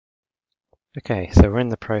Okay, so we're in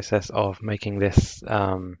the process of making this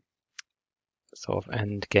sort of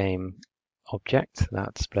end game object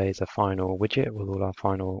that displays a final widget with all our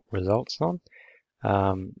final results on.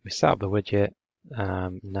 We set up the widget.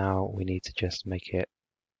 Now we need to just make it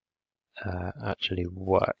actually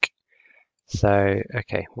work. So,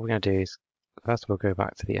 okay, what we're going to do is first we'll go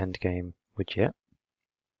back to the end game widget.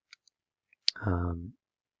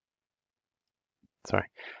 Sorry,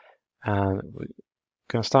 we're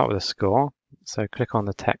going to start with a score. So click on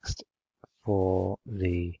the text for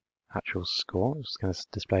the actual score. It's going to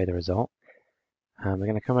display the result. And we're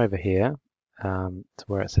going to come over here to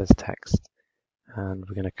where it says text, and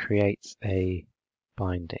we're going to create a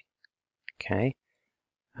binding. Okay.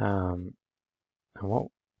 And what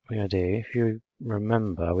we're going to do, if you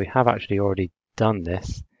remember, we have actually already done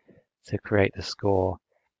this to create the score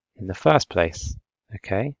in the first place.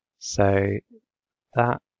 Okay. So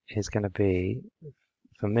that is going to be,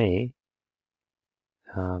 for me,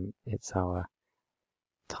 it's our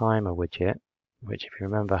timer widget, which, if you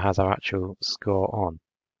remember, has our actual score on,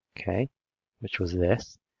 okay, which was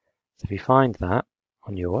this. So if you find that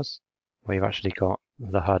on yours, where you've actually got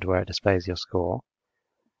the HUD where it displays your score,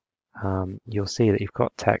 you'll see that you've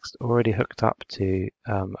got text already hooked up to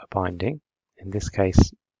a binding. In this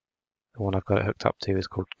case, the one I've got it hooked up to is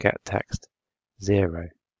called getText0.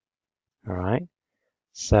 All right.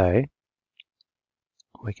 So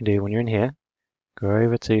what we can do when you're in here, go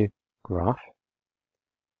over to Graph,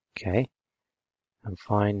 okay, and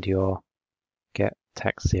find your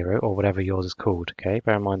getText0 or whatever yours is called. Okay,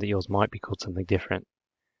 bear in mind that yours might be called something different.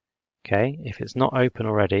 Okay, if it's not open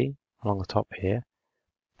already along the top here,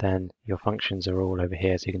 then your functions are all over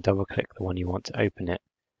here, so you can double click the one you want to open it.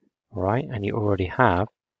 All right, and you already have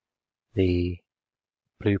the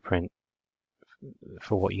blueprint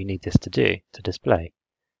for what you need this to do, to display.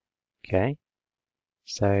 Okay,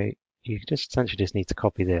 so you just essentially just need to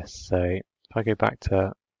copy this. So if I go back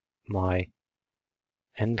to my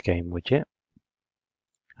endgame widget,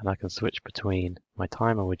 and I can switch between my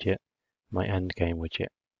timer widget and my endgame widget.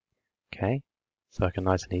 Okay, so I can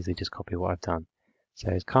nice and easily just copy what I've done. So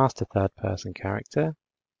it's cast a third person character.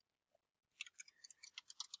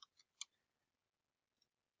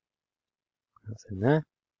 That's in there.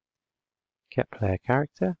 Get player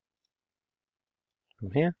character from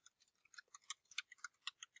here.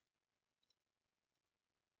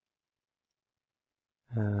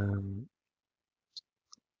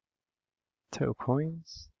 Total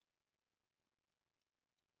coins.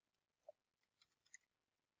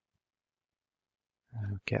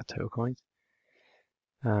 Get total coins.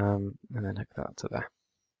 And then hook that to there.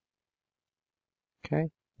 Okay,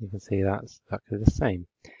 you can see that's exactly the same.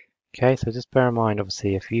 Okay, so just bear in mind,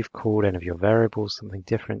 obviously, if you've called any of your variables something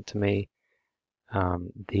different to me,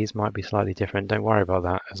 these might be slightly different. Don't worry about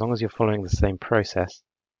that. As long as you're following the same process,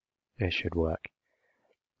 it should work.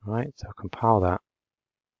 All right, so I'll compile that.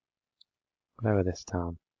 Lower this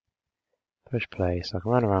down. Push play, so I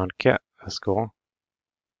can run around, get a score.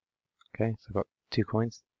 Okay, so I've got 2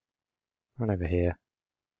 coins. Run over here.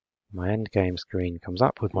 My end game screen comes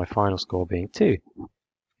up with my final score being 2.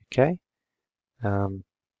 Okay.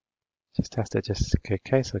 Just test it. Just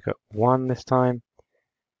okay. So I got 1 this time.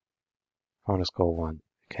 Final score 1.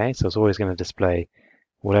 Okay. So it's always going to display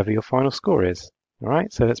whatever your final score is. All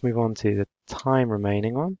right. So let's move on to the time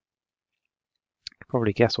remaining one. You can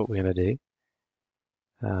probably guess what we're going to do.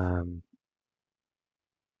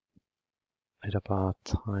 Load up our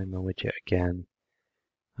timer widget again.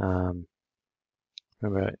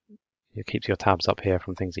 Remember, it keeps your tabs up here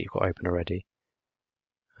from things that you've got open already.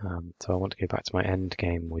 So I want to go back to my end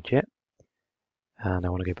game widget, and I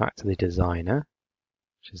want to go back to the designer,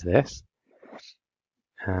 which is this,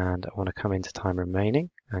 and I want to come into time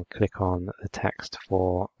remaining and click on the text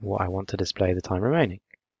for what I want to display the time remaining.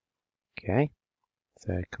 Okay,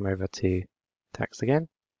 so come over to text again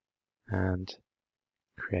and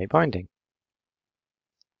create binding.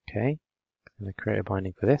 Okay, I'm going to create a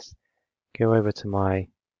binding for this. Go over to my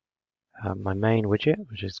my main widget,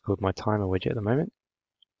 which is called my timer widget at the moment.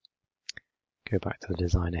 Go back to the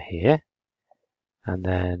designer here, and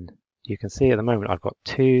then you can see at the moment I've got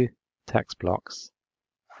 2 text blocks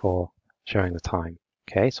for showing the time.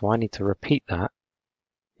 Okay, so I need to repeat that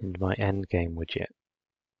in my end game widget.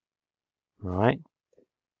 All right,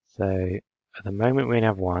 so at the moment we only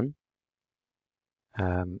have 1.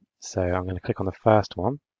 So I'm going to click on the first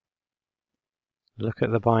one. Look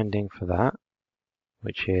at the binding for that,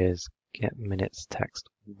 which is get minutes text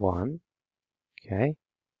 1. Okay,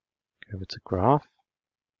 go over to graph,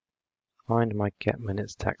 find my get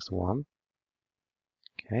minutes text 1.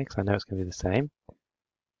 Okay, because I know it's going to be the same,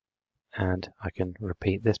 and I can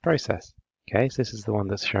repeat this process. Okay, so this is the one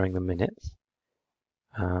that's showing the minutes.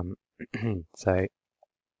 So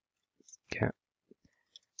get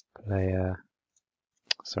player,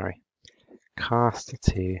 sorry, cast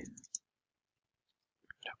to, if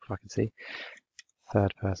I can see,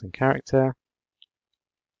 third person character,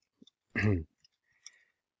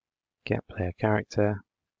 get player character,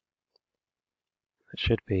 it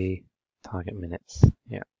should be target minutes,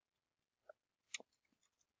 yeah.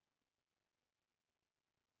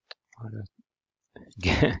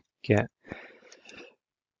 Get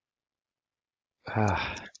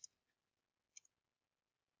that's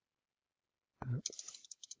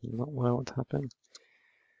not what I want to happen.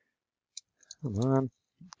 Come on,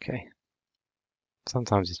 okay.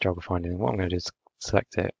 Sometimes you struggle finding it. What I'm going to do is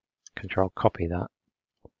select it, Control copy that,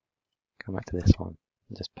 come back to this one,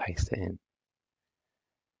 and just paste it in.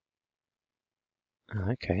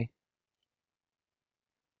 Okay.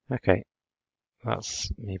 Okay,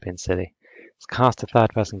 that's me being silly. It's cast to third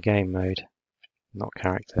person game mode, not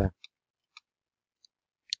character.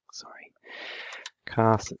 Sorry.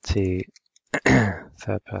 Cast to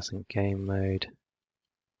third person game mode.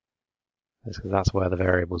 That's where the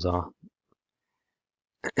variables are.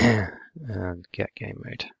 And get game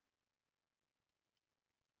mode.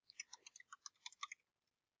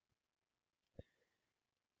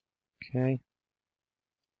 Okay.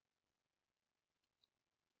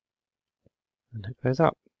 And hook those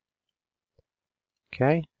up.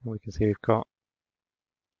 Okay, and we can see we've got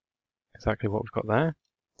exactly what we've got there.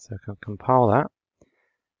 So I can compile that. I'm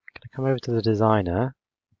going to come over to the designer.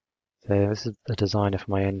 So this is the designer for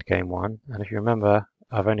my endgame one. And if you remember,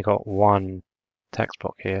 I've only got one text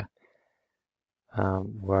block here,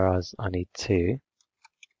 whereas I need two.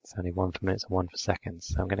 It's only one for minutes and one for seconds.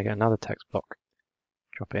 So I'm going to get another text block,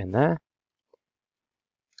 drop it in there.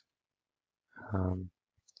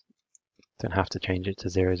 Don't have to change it to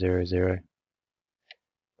 0, 0, 0.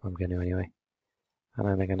 I'm going to anyway. And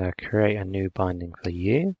then I'm going to create a new binding for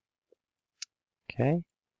you. Okay.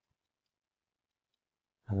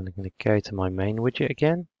 And then I'm going to go to my main widget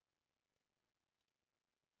again.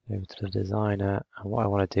 Over to the designer. And what I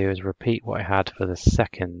want to do is repeat what I had for the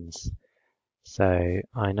seconds. So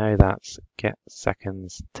I know that's get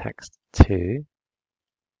seconds text 2.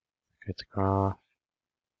 Go to graph.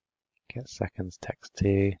 Get seconds text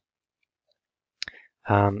 2.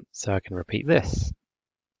 So I can repeat this,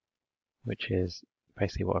 which is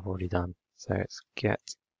basically what I've already done. So it's get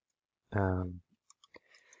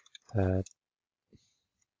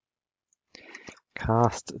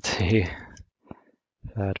cast to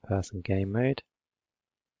third person game mode,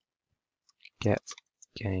 get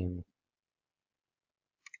game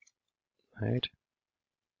mode,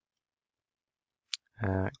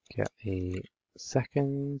 get the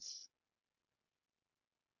seconds,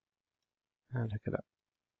 and hook it up.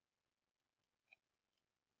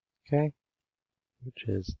 Okay, which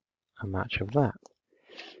is a match of that.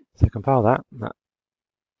 So compile that, and that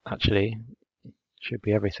actually should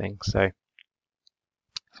be everything. So if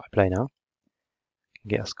I play now, I can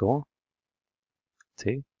get a score,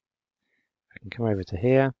 2. I can come over to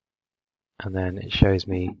here, and then it shows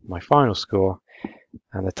me my final score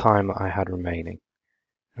and the time that I had remaining.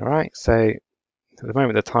 Alright, so at the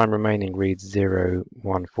moment the time remaining reads 0,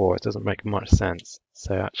 1, 4. It doesn't make much sense.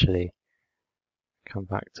 So actually, come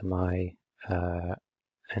back to my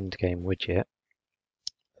endgame widget,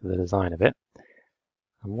 for the design of it.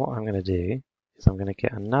 And what I'm going to do is I'm going to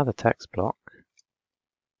get another text block.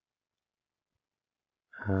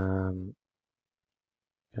 I'll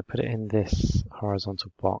put it in this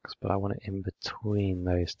horizontal box, but I want it in between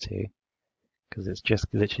those two because it's just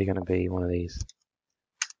literally going to be one of these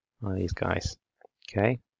guys.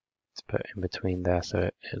 Okay, to put in between there so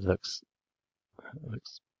it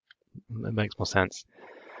makes more sense.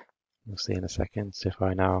 We'll see in a second. So if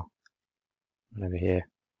I now run over here,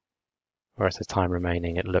 where it says time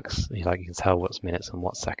remaining, it looks like you can tell what's minutes and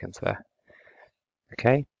what's seconds there.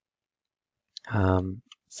 Okay.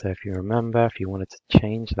 So if you remember, if you wanted to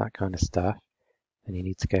change that kind of stuff, then you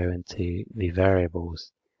need to go into the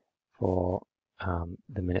variables for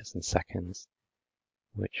the minutes and seconds,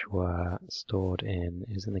 which were stored in,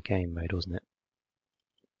 it was in the game mode, wasn't it?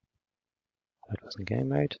 That was in game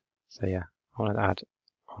mode. So yeah, I want to add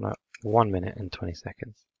on 1 minute and 20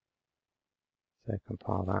 seconds. So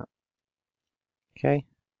compile that. Okay,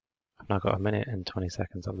 I've now got 1 minute and 20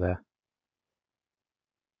 seconds up there.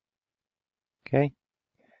 Okay,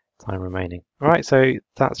 time remaining. Alright, so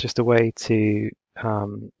that's just a way to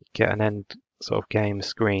get an end sort of game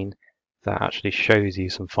screen that actually shows you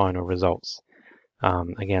some final results.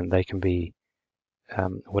 Again, they can be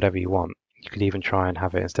whatever you want. You could even try and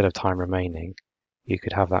have it, instead of time remaining, you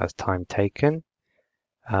could have that as time taken,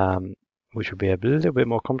 which would be a little bit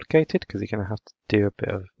more complicated because you're going to have to do a bit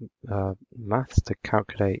of maths to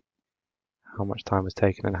calculate how much time was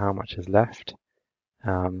taken and how much is left.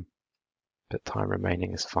 But time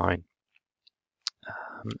remaining is fine.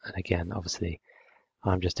 And again, obviously,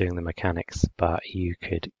 I'm just doing the mechanics, but you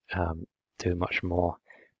could do much more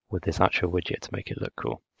with this actual widget to make it look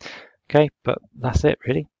cool. Okay, but that's it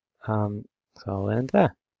really. So I'll end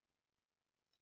there.